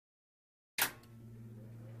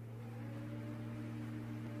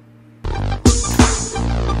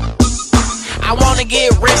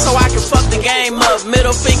get rich so I can fuck the game up.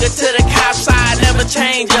 Middle finger to the cop side, never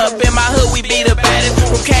change up. In my hood we be the baddest,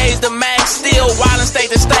 from K's to Max, still wildin' state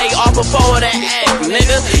to state, all before the act,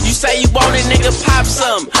 nigga. You say you want it, nigga, pop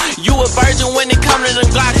some. You a virgin when it come to them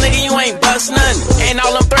Glocks, nigga, you ain't bust nothing. And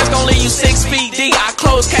all them threats gon' leave you 6 feet deep. I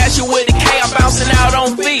close cash you with a K, I'm bouncing out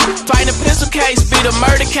on feet. Fighting a pistol case, beat a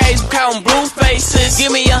murder case, counting blue faces.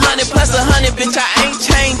 Give me 100 plus 100, bitch, I ain't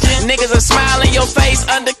changing. Niggas are smiling in your face,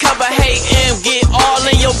 undercover hating. Get all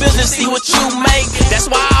in your business, see what you make. That's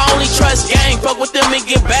why I only trust gang, fuck with them and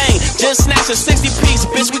get banged. Just snatch a 60 piece,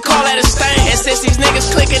 bitch, we call that a stain. And since these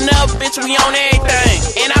niggas clicking up, bitch, we on everything.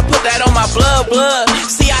 And I put that on my blood.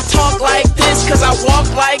 See, I talk like this, cause I walk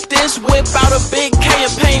like this. Whip out a big K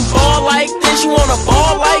and paint ball like this. You wanna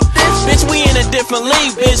ball like this? Bitch, we in a different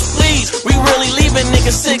league, bitch, please. We really leaving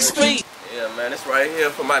niggas 6 feet. Yeah, man, it's right here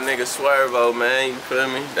for my nigga Swervo, man, you feel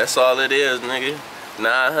me? That's all it is, nigga.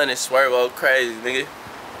 900 Swervo crazy, nigga.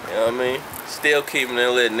 You know what I mean? Still keeping it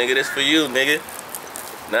lit, nigga. This for you, nigga.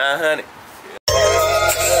 900.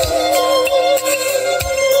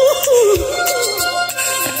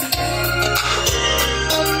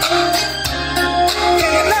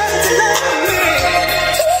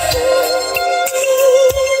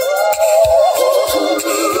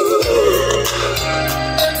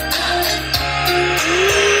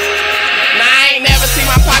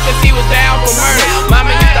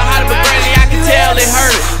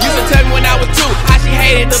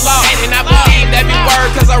 The law, and I believed every word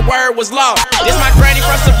cause her word was law. This my granny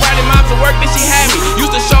from suburban moms to work that she had me.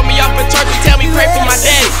 Used to show me off in Turkey, tell me pray for my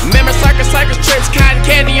daddy. Remember circus trips, cotton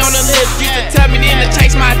candy on the lips. Used to tell me then to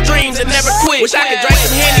chase my dreams and never quit. Wish I could drink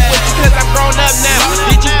some Henny with you cause I'm grown up now.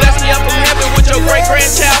 Did you bless me up from heaven with your great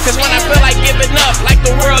grandchild? Cause when I feel like giving up, like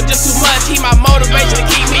the world just too much, he my motivation to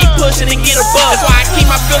keep me pushing and get above. That's why I keep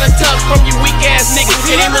my feelings tough from you weak ass niggas.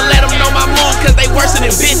 Can't even let them know my moves cause they worse than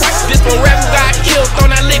bitches. This forever got killed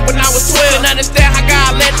on that lick when I was 12. Didn't understand how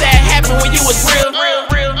God let that happen when you was real.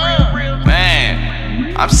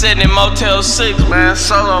 Man, I'm sitting in Motel 6, man,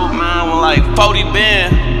 solo, man, with like 40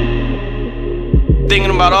 band.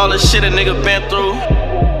 Thinking about all the shit a nigga been through.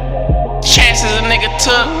 Chances a nigga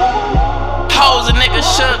took. Hoes a nigga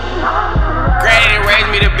shook. Granny didn't raise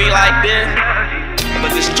me to be like this,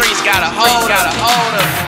 but the streets got a hold of.